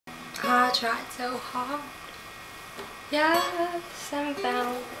I tried so hard. Yes, and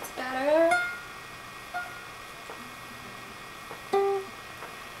found it's better.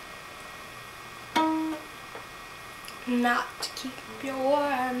 Not to keep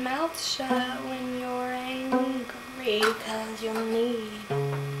your mouth shut when you're angry, 'cause you'll need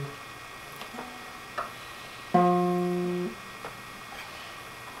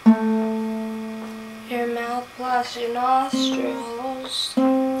your mouth plus your nostrils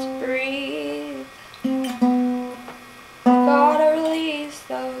to breathe. Gotta release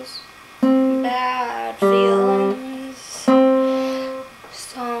those bad feelings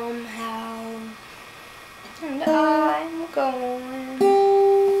somehow. And I'm going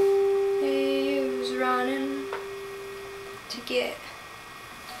to use running to get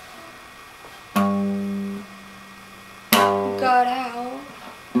got out,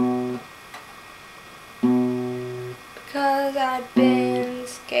 because I'd been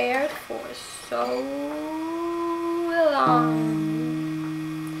scared for so long.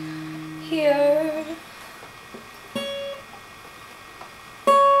 Here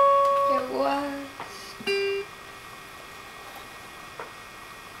it was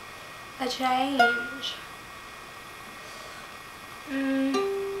a change.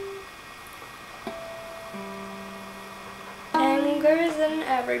 Anger's in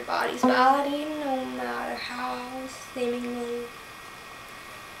everybody's body, no matter how seemingly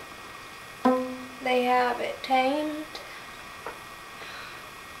they have it tamed.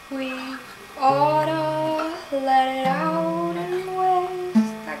 We ought to let it out in ways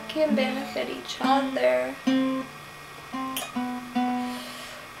that can benefit each other.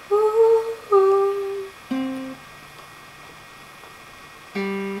 Ooh.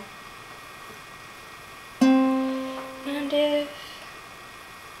 And if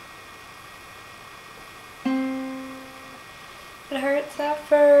it hurts at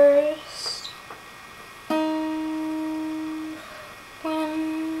first,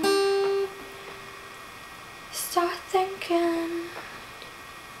 when you start thinking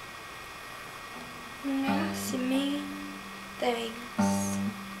nasty, mean things,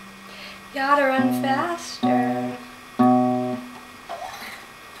 you ought to run faster.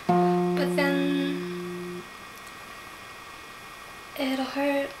 But then it'll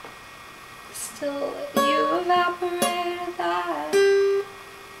hurt still. You evaporated that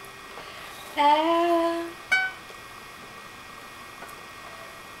air.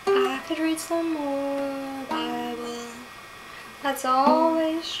 I could read some more Bible, that's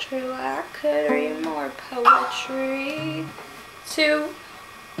always true. I could read more poetry too.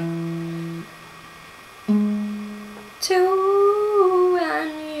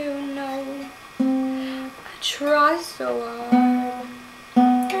 And you know I try so hard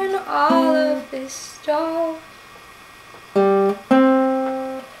in all of this stuff.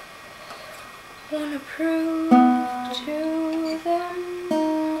 Wanna prove to them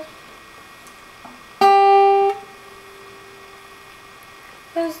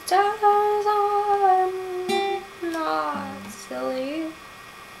those dollars are not silly.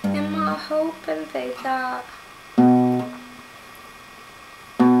 In my hope and faith that